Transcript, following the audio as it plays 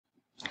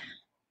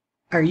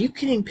Are you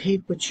getting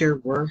paid what you're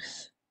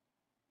worth?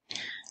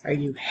 Are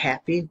you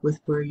happy with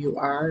where you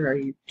are?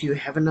 Do you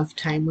have enough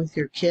time with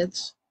your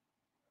kids?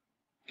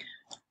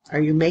 Are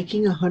you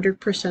making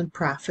 100%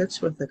 profits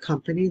with the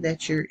company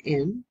that you're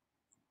in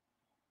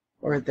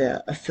or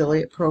the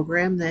affiliate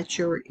program that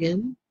you're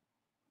in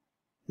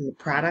and the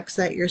products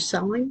that you're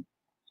selling?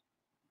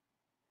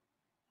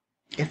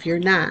 If you're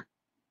not,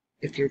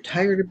 if you're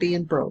tired of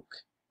being broke,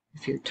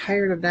 if you're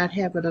tired of not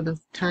having enough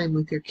time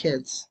with your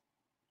kids,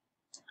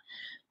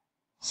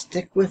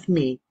 stick with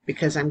me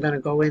because I'm going to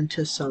go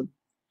into some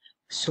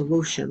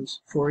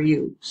solutions for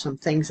you, some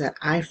things that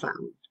I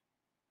found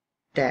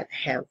that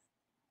have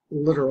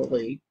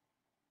literally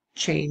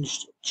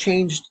changed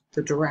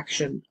the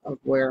direction of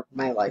where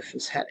my life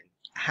is heading.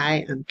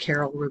 Hi, I'm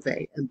Carol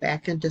Rivet, and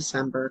back in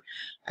December,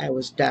 I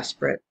was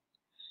desperate.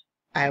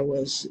 I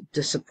was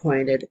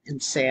disappointed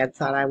and sad,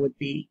 thought I would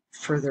be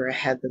further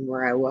ahead than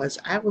where I was.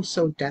 I was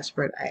so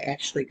desperate, I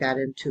actually got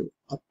into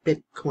a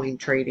Bitcoin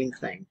trading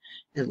thing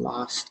and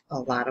lost a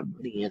lot of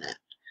money in it.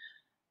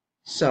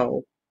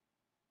 So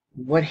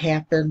what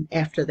happened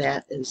after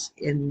that is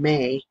in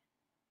May,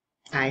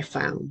 I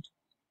found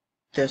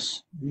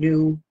this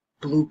new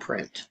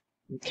blueprint,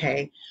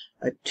 okay,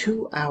 a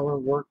 2-hour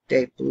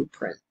workday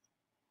blueprint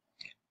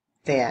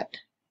that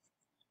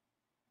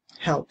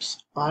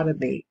helps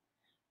automate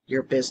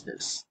your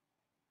business.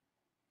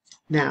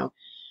 Now,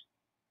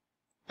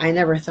 I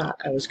never thought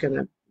I was going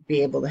to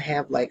be able to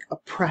have like a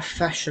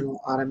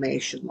professional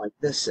automation like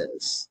this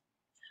is,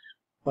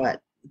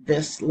 but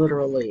this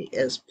literally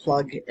is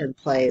plug and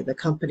play. The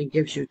company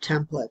gives you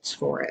templates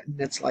for it,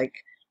 and it's like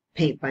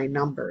paint by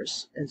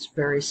numbers. It's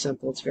very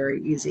simple. It's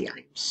very easy.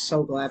 I'm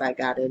so glad I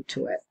got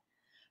into it.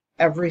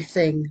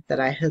 Everything that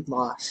I had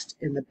lost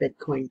in the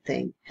Bitcoin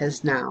thing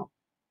has now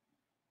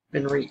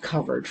been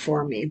recovered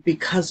for me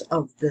because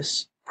of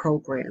this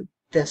program.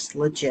 This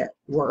legit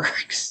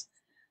works.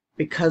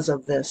 Because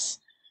of this,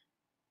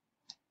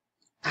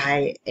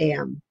 I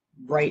am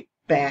right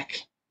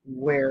back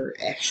where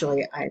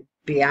actually I'm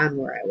beyond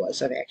where I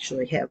was. I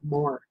actually have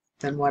more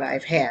than what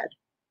I've had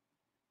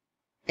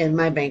in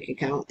my bank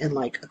account in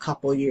like a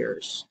couple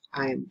years.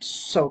 I'm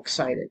so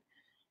excited.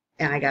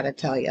 And I got to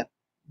tell you,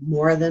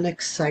 more than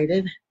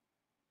excited,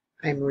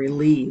 I'm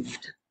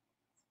relieved.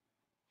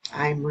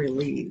 I'm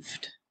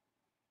relieved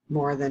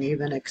more than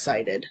even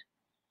excited.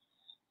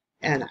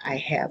 And I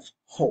have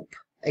hope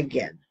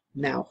again.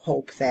 Now,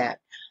 hope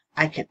that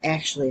I can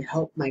actually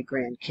help my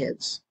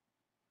grandkids,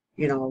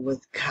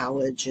 with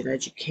college and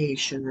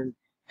education and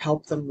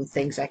help them with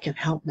things. I can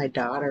help my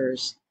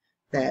daughters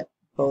that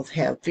both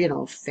have,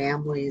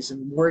 families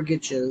and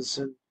mortgages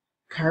and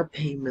car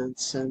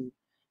payments and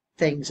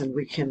things, and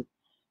we can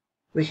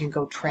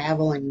go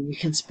traveling and we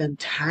can spend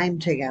time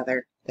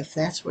together. If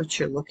that's what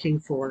you're looking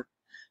for,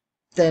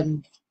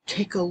 then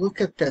take a look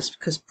at this,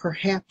 because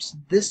perhaps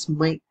this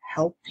might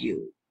help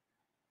you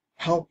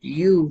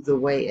the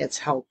way it's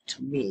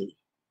helped me.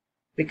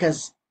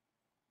 Because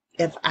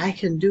if I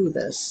can do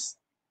this,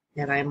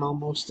 and I'm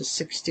almost a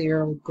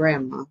 60-year-old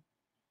grandma,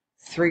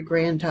 3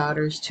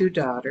 granddaughters, 2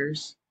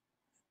 daughters,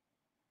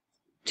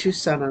 2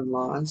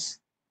 son-in-laws,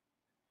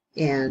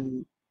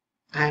 and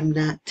I'm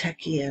not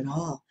techie at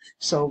all.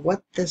 So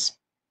what this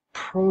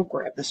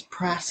program, this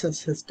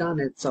process has done,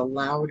 it's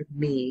allowed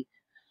me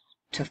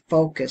to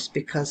focus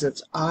because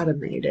it's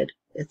automated.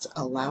 It's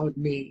allowed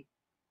me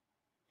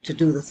to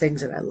do the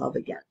things that I love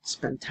again.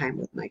 Spend time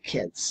with my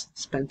kids,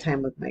 spend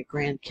time with my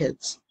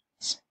grandkids,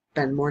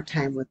 spend more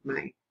time with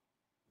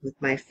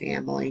my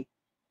family,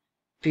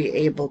 be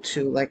able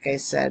to, like I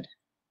said,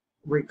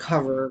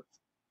 recover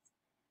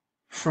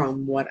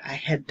from what I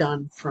had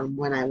done from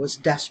when I was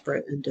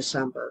desperate in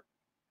December.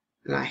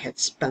 And I had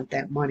spent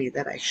that money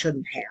that I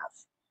shouldn't have.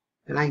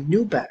 And I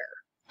knew better.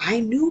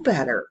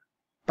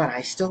 But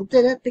I still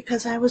did it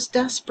because I was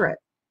desperate.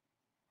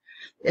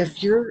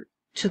 If you're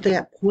to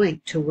that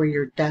point to where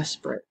you're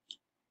desperate,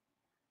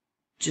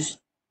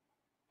 just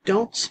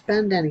don't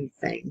spend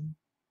anything.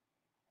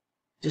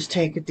 Just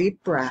take a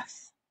deep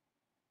breath.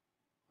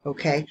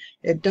 Okay?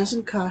 It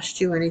doesn't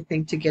cost you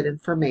anything to get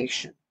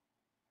information.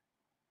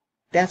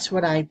 That's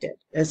what I did.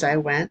 As I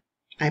went,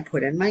 I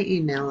put in my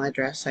email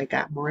address. I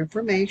got more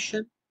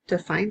information to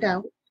find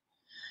out.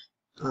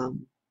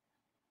 I'm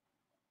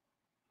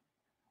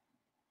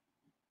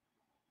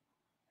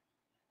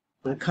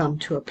going to come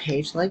to a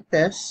page like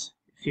this.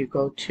 If you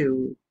go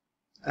to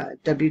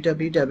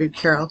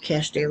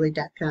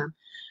www.carolcashdaily.com,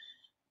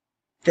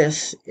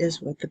 this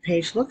is what the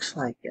page looks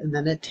like. And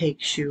then it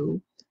takes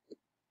you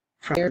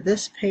from there.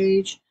 This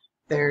page,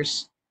 it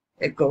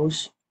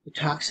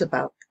talks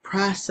about the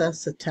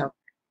process, it tells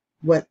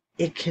what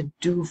it can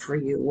do for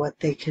you, what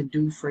they can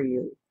do for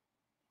you.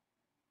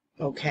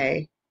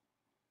 Okay?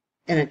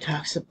 And it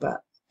talks about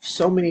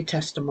so many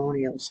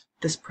testimonials.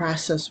 This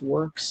process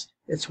works.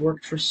 It's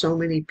worked for so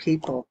many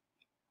people.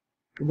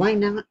 Why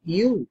not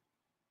you?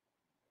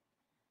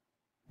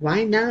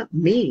 Why not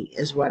me,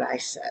 is what I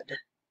said.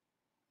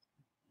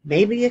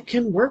 Maybe it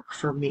can work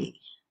for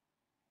me,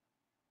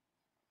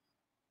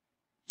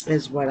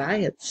 is what I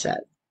had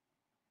said.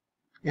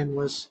 and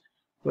was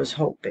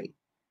hoping.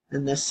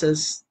 And this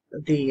is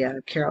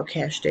the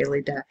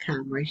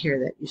carolcashdaily.com right here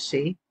that you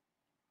see.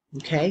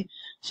 Okay,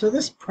 so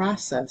this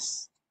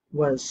process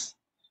was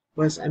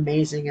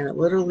amazing, and it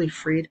literally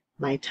freed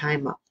my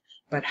time up.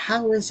 But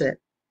how is it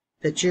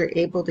that you're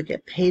able to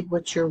get paid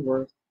what you're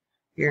worth?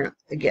 You're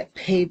get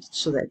paid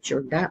so that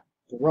you're not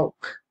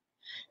broke.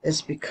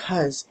 It's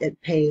because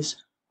it pays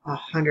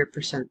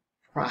 100%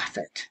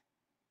 profit.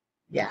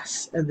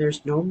 Yes, and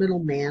there's no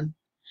middleman.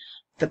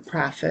 The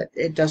profit,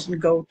 it doesn't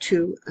go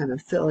to an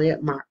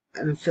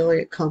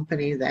affiliate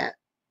company that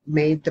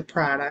made the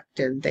product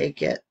and they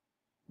get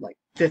like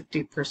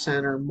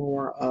 50% or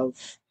more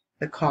of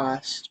the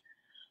cost,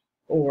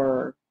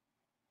 or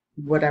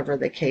whatever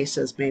the case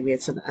is. Maybe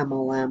it's an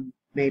MLM,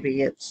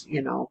 maybe it's,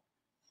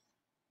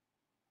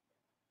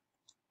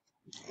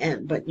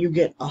 but you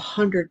get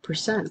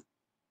 100%.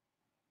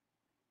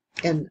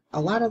 And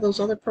a lot of those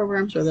other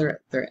programs,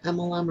 whether they're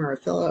MLM or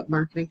affiliate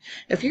marketing,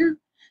 if you're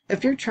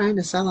trying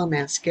to sell a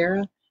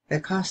mascara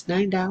that costs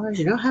 $9,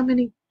 you know how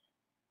many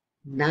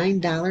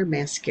 $9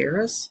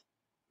 mascaras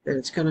that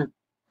it's going to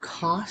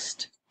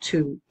cost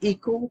to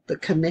equal the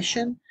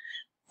commission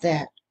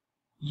that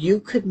you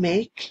could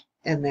make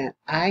and that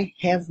I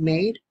have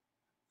made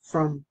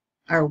from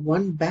our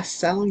one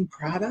best-selling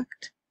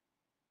product?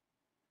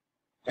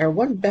 Our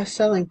one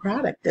best-selling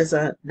product is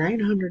a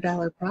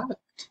 $900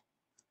 product,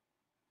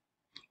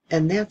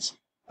 and that's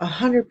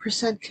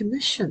 100%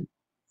 commission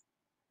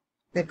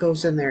that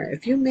goes in there.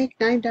 If you make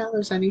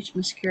 $9 on each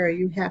mascara,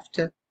 you have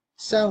to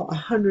sell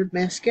 100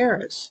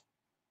 mascaras.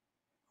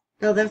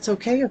 Now that's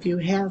okay if you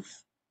have,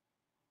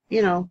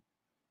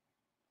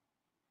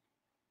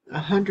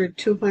 100,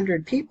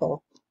 200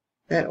 people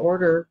that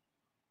order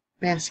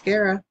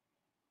mascara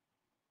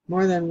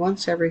more than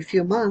once every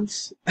few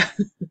months,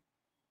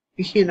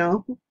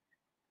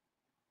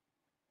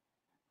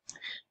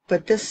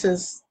 but this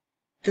is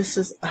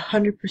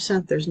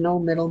 100%. There's no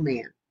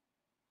middleman.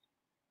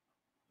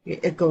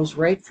 It goes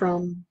right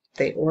from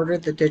they order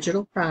the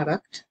digital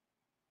product,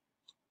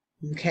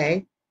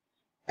 okay,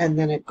 and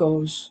then it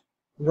goes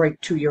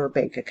right to your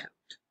bank account,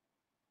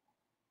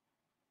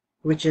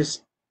 which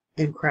is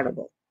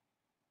incredible.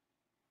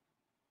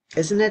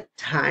 Isn't it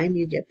time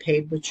you get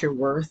paid what you're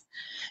worth?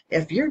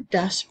 If you're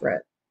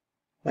desperate,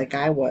 like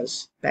I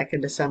was back in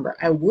December,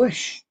 I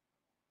wish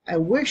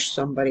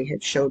somebody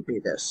had showed me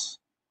this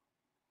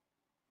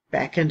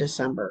back in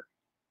December.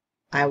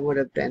 I would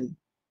have been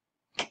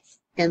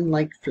in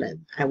like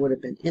Flynn. I would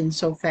have been in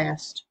so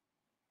fast.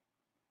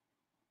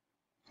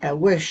 I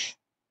wish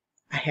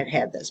I had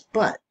had this,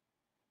 but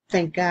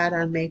thank God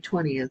on May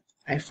 20th,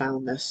 I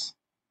found this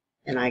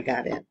and I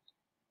got in.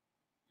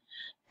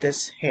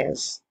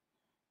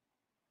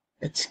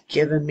 It's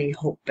given me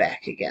hope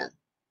back again.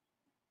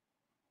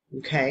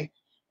 Okay?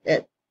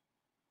 It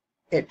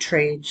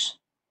trades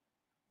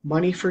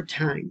money for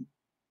time.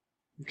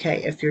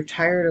 Okay? If you're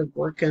tired of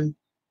working,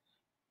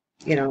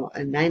 a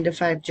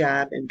 9-to-5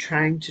 job and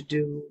trying to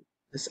do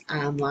this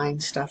online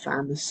stuff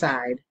on the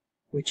side,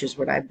 which is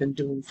what I've been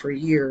doing for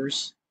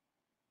years,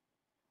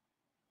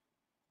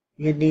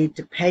 you need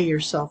to pay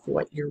yourself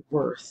what you're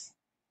worth.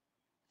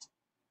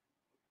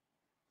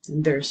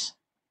 And there's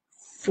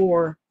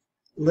four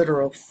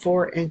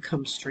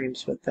income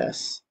streams with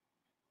this.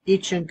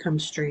 Each income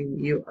stream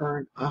you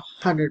earn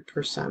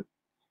 100%.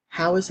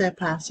 How is that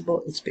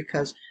possible? It's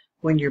because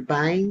when you're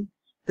buying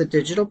the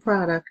digital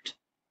product,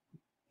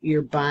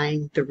 you're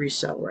buying the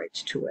resale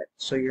rights to it.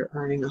 So you're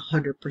earning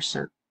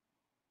 100%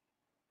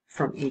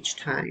 from each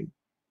time.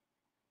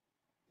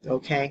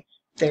 Okay?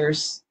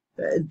 There's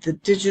the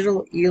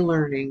digital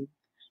e-learning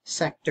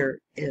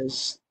sector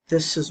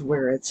this is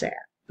where it's at.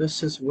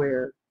 This is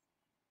where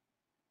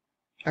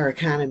our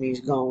economy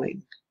is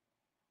going.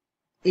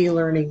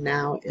 E-learning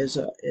now is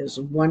a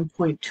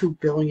 $1.2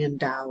 billion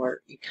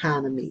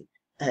economy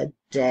a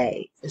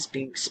day is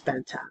being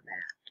spent on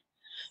that.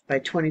 By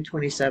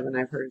 2027,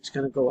 I've heard it's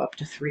going to go up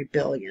to $3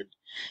 billion,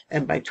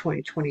 and by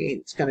 2028,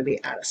 it's going to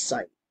be out of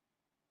sight.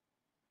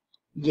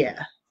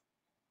 Yeah.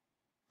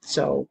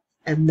 So,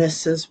 and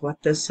this is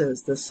what this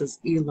is. This is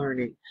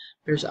e-learning.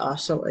 There's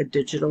also a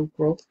digital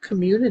growth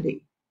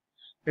community.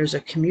 There's a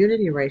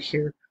community right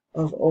here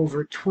of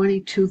over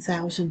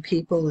 22,000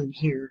 people in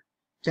here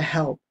to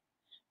help.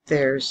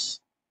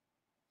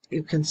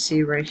 You can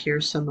see right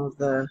here some of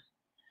the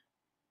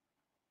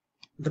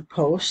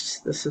posts.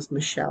 This is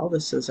Michelle.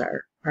 This is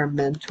our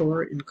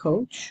mentor and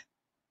coach.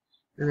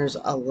 And there's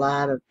a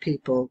lot of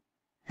people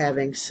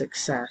having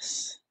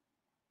success.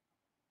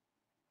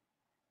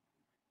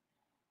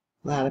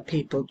 A lot of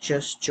people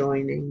just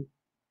joining.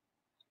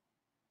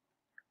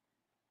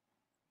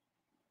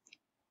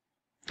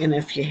 And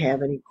if you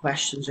have any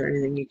questions or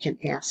anything, you can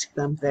ask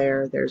them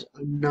there. There's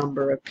a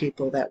number of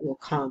people that will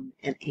come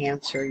and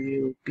answer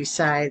you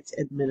besides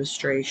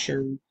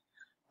administration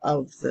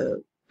of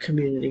the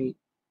community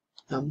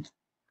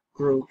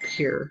group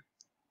here.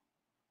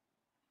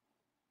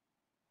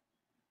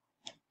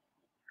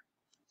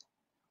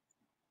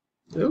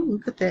 Oh,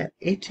 look at that.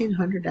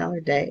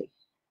 $1,800 day.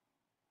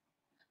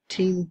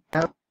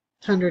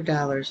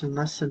 $100 in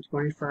less than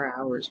 24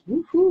 hours.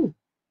 Woohoo!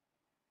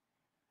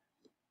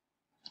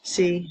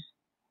 See,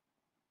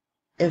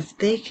 if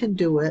they can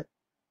do it,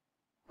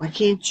 why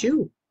can't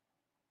you?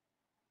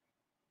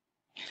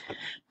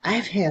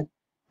 I've had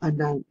a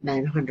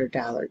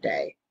 $900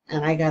 day,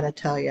 and I gotta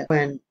tell you,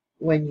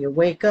 when you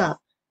wake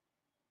up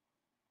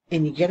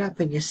and you get up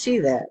and you see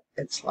that,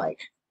 it's like,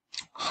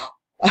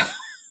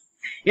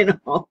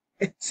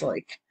 it's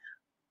like,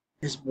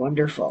 it's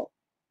wonderful.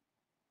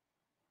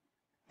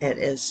 It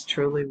is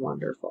truly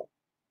wonderful.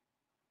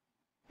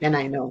 And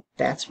I know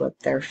that's what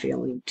they're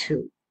feeling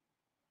too.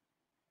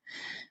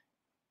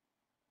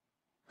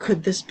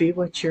 Could this be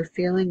what you're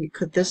feeling?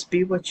 Could this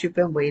be what you've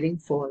been waiting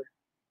for?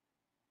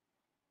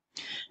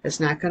 It's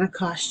not going to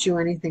cost you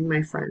anything,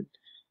 my friend,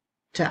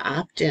 to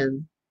opt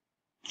in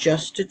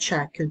just to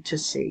check and to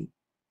see,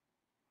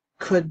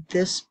 could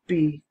this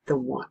be the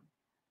one?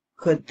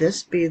 Could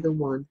this be the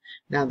one?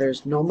 Now,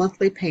 there's no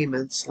monthly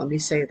payments. Let me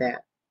say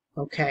that,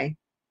 okay?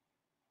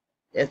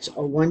 It's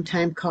a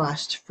one-time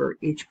cost for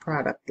each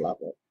product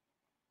level.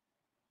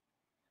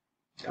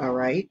 All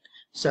right?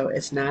 So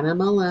it's not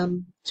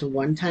MLM. It's a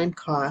one-time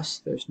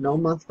cost. There's no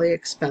monthly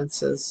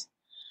expenses.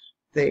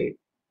 They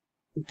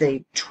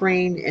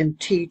train and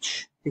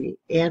teach the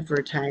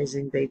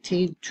advertising. They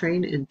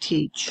train and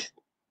teach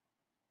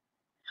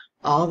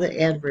all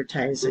the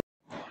advertising.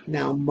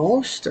 Now,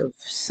 most of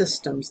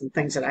systems and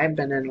things that I've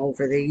been in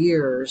over the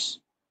years,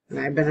 and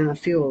I've been in a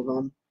few of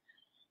them,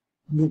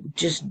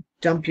 just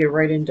dump you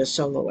right into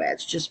solo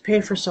ads. Just pay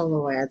for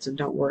solo ads and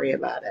don't worry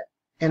about it.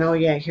 And oh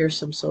yeah, here's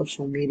some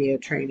social media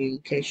training in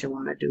case you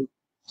want to do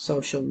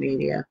social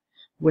media,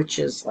 which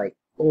is like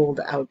old,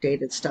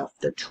 outdated stuff.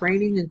 The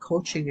training and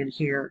coaching in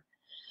here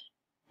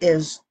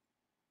is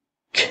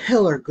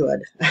killer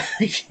good.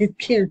 I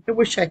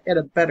wish I had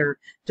a better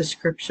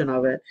description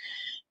of it.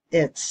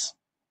 It's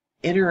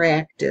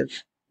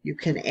interactive. You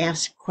can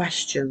ask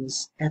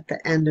questions at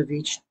the end of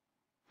each,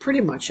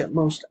 pretty much at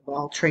most of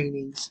all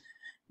trainings.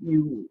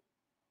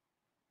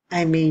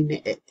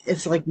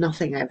 It's like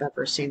nothing I've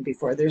ever seen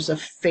before. There's a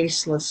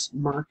faceless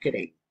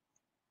marketing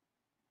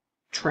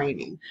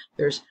training.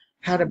 There's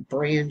how to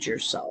brand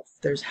yourself.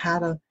 There's how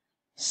to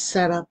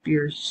set up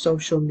your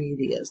social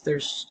medias.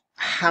 There's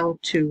how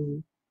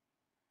to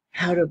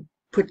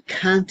put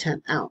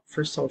content out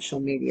for social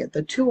media.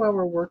 The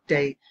 2-hour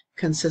workday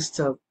consists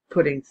of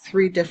putting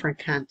 3 different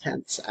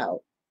contents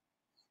out,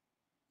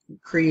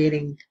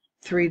 creating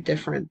 3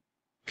 different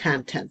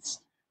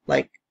contents,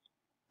 like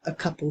a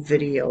couple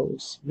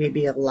videos,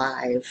 maybe a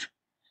live,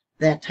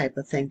 that type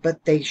of thing.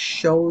 But they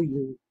show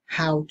you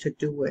how to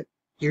do it.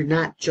 You're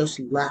not just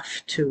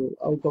left to,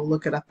 oh, go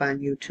look it up on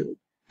YouTube.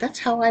 That's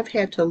how I've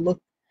had to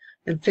look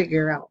and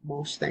figure out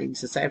most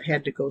things, is I've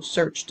had to go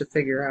search to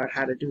figure out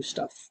how to do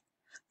stuff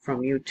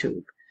from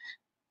YouTube.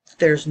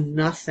 There's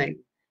nothing.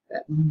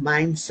 That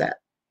mindset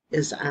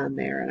is on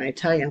there, and I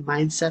tell you,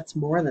 mindset's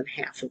more than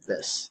half of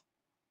this.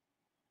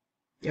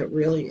 It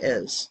really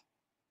is.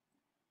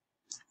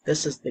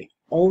 This is the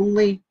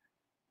only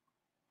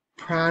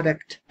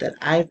product that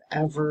I've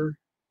ever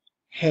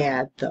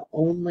had, the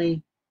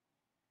only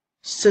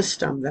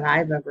system that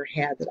I've ever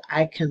had that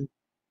I can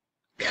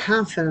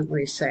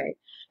confidently say,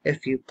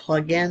 if you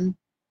plug in,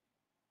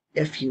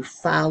 if you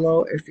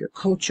follow, if you're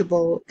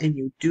coachable and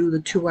you do the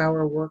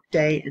 2-hour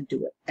workday and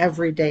do it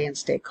every day and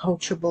stay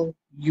coachable,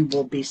 you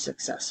will be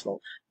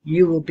successful.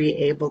 You will be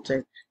able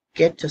to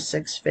get to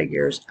 6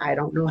 figures. I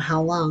don't know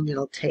how long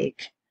it'll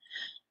take.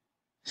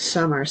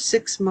 Some are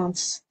 6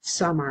 months,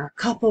 some are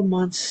a couple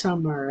months,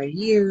 some are a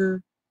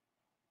year.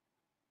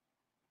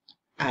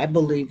 I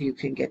believe you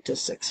can get to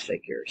 6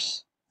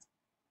 figures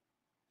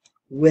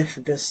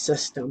with this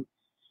system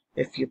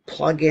if you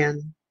plug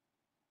in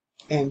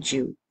and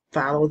you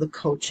follow the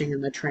coaching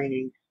and the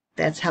training.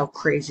 That's how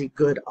crazy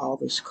good all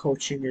this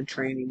coaching and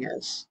training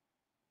is.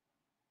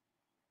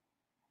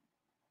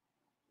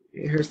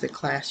 Here's the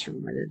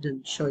classroom. I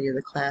didn't show you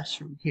the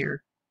classroom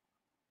here.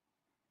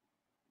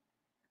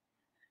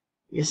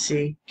 You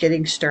see,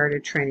 getting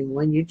started training.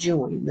 When you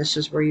join, this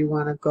is where you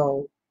want to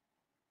go,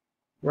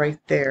 right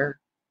there,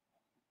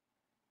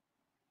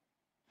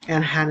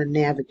 and how to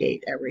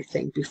navigate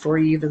everything. Before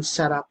you even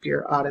set up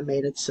your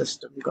automated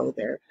system, go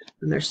there.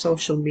 And there's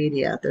social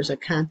media. There's a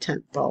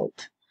content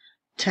vault,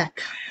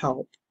 tech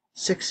help,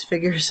 6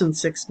 figures in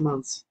 6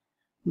 months,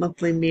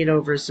 monthly meet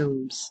over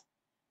Zooms,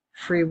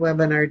 free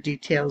webinar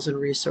details and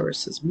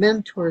resources,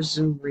 mentor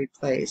Zoom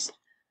replays.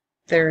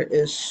 There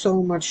is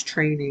so much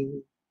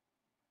training.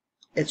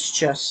 It's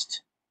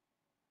just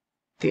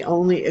the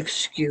only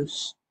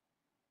excuse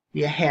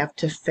you have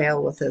to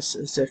fail with this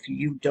is if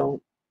you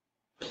don't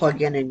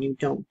plug in and you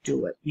don't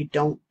do it. You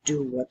don't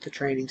do what the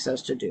training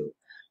says to do,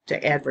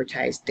 to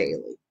advertise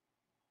daily.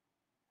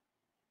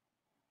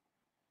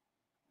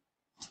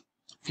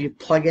 If you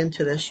plug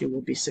into this, you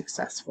will be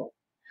successful.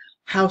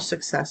 How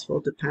successful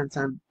depends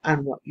on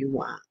what you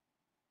want.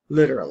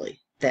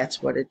 Literally,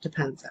 that's what it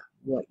depends on,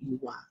 what you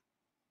want.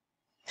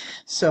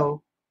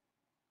 So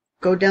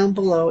go down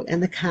below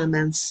in the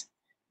comments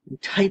and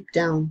type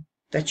down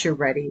that you're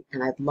ready,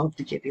 and I'd love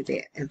to give you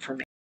that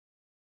information.